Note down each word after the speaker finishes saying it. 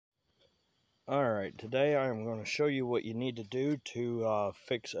Alright, today I am going to show you what you need to do to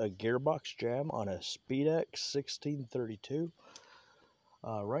fix a gearbox jam on a Speedex 1632.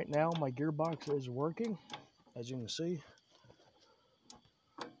 Right now my gearbox is working, as you can see.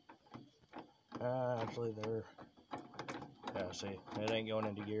 Actually see, it ain't going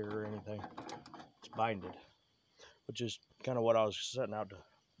into gear or anything. It's binded, which is kind of what I was setting out to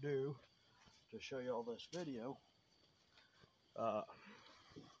do to show you all this video.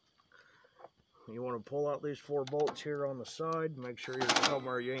 You want to pull out these 4 bolts here on the side. Make sure you're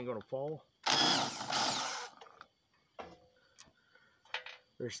somewhere you ain't going to fall.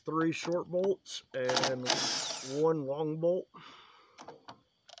 There's 3 short bolts and 1 long bolt.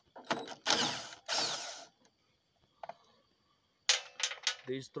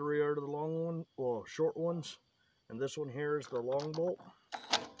 These 3 are the long one, well, short ones, and this one here is the long bolt.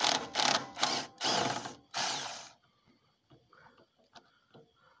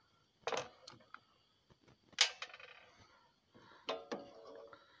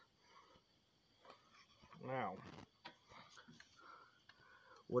 Now,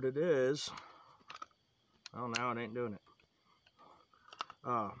 what it is, oh, now it ain't doing it.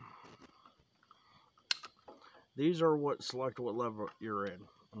 These are what select what level you're in.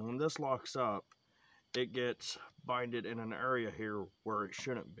 And when this locks up, it gets binded in an area here where it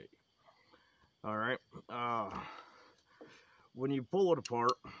shouldn't be. Alright, when you pull it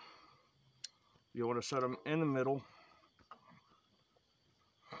apart, you want to set them in the middle.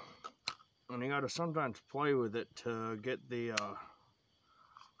 And you got to sometimes play with it to get the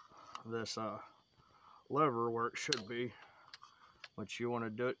this lever where it should be, which you want to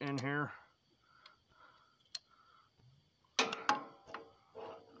do it in here.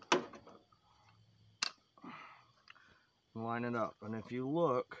 Line it up, and if you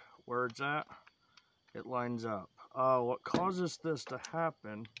look where it's at, it lines up. What causes this to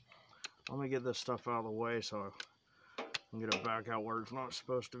happen, let me get this stuff out of the way so I can get it back out where it's not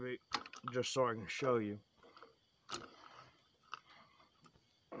supposed to be, just so I can show you.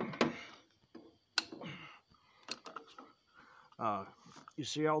 You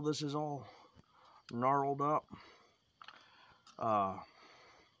see how this is all gnarled up?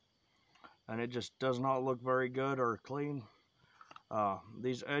 And it just does not look very good or clean.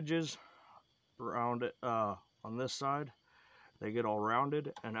 These edges around it on this side, they get all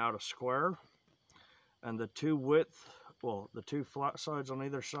rounded and out of square, and the 2 flat sides on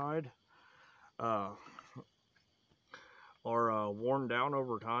either side are worn down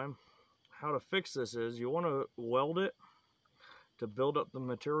over time. How to fix this is you want to weld it to build up the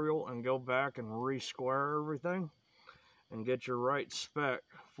material and go back and re-square everything and get your right spec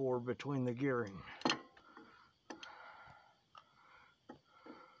for between the gearing.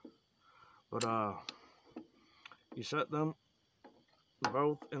 But you set them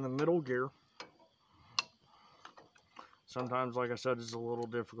both in the middle gear. Sometimes, like I said, it's a little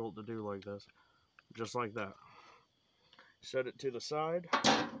difficult to do like this. Just like that. Set it to the side.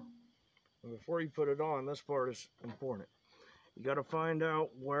 And before you put it on, this part is important. You got to find out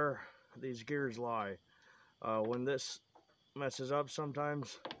where these gears lie. When this messes up,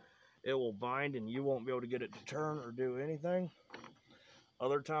 sometimes it will bind and you won't be able to get it to turn or do anything.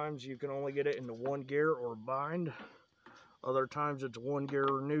 Other times you can only get it into 1 gear or bind. Other times it's 1 gear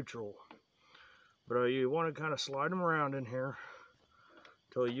or neutral. But you want to kind of slide them around in here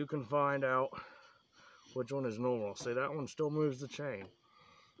till you can find out which one is normal. See, that one still moves the chain,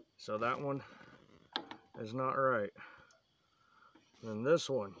 so that one is not right. And this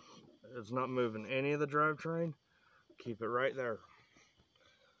one is not moving any of the drivetrain. Keep it right there.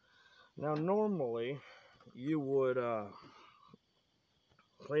 Now normally you would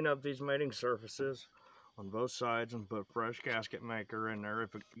clean up these mating surfaces on both sides and put fresh gasket maker in there,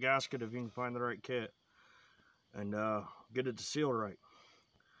 if you can find the right kit, and get it to seal right.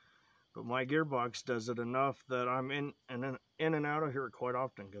 But my gearbox does it enough that I'm in and out of here quite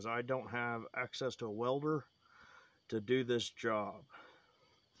often because I don't have access to a welder to do this job.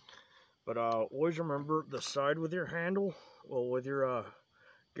 But always remember, the side with your handle, well, with your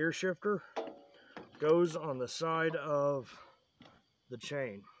gear shifter, goes on the side of the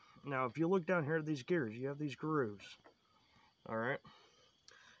chain. Now, if you look down here at these gears, you have these grooves. All right,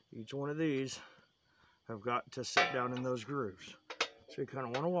 each one of these have got to sit down in those grooves. So you kind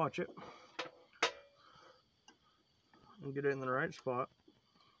of want to watch it and get it in the right spot.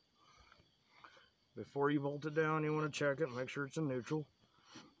 Before you bolt it down, you want to check it, make sure it's in neutral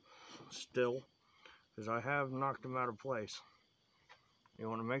still, because I have knocked them out of place. You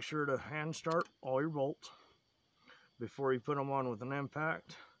want to make sure to hand start all your bolts before you put them on with an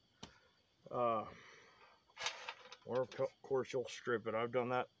impact. or of course you'll strip it. I've done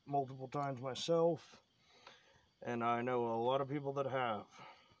that multiple times myself, and I know a lot of people that have.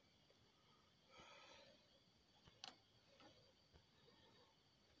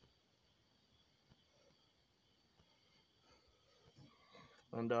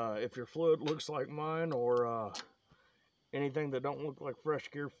 And if your fluid looks like mine, or anything that don't look like fresh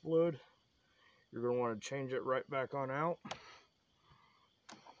gear fluid, you're going to want to change it right back on out.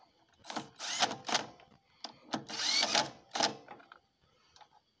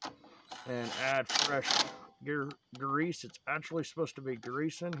 And add fresh gear grease. It's actually supposed to be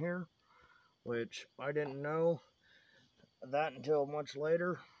grease in here, which I didn't know that until much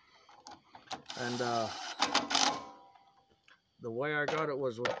later. And the way I got it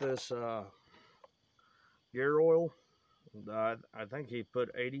was with this gear oil. I think he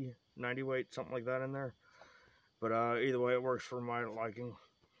put 80, 90 weight, something like that in there. But either way, it works for my liking.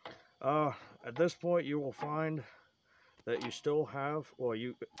 At this point, you will find that you still have, well,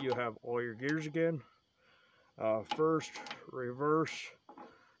 you have all your gears again. First, reverse,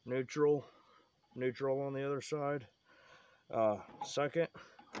 neutral on the other side. Second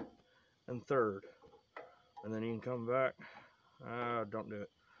and third. And then you can come back. Don't do it.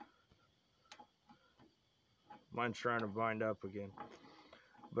 Mine's trying to bind up again.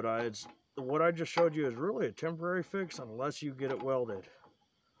 But it's what I just showed you is really a temporary fix unless you get it welded.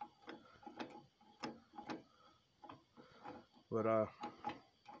 But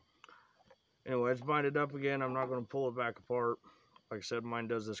anyway, it's binded up again. I'm not going to pull it back apart. Like I said, mine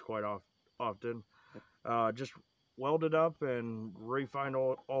does this quite often. Just weld it up and refine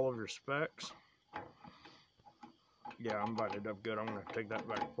all of your specs. Yeah, I'm binded up good. I'm going to take that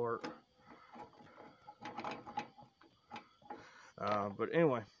back apart. But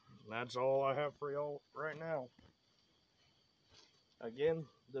anyway, that's all I have for y'all right now. Again,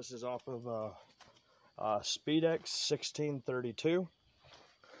 this is off of Speedex 1632.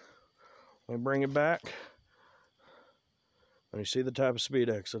 Let me bring it back. Let me see the type of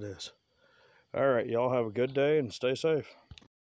Speedex it is. All right, y'all have a good day and stay safe.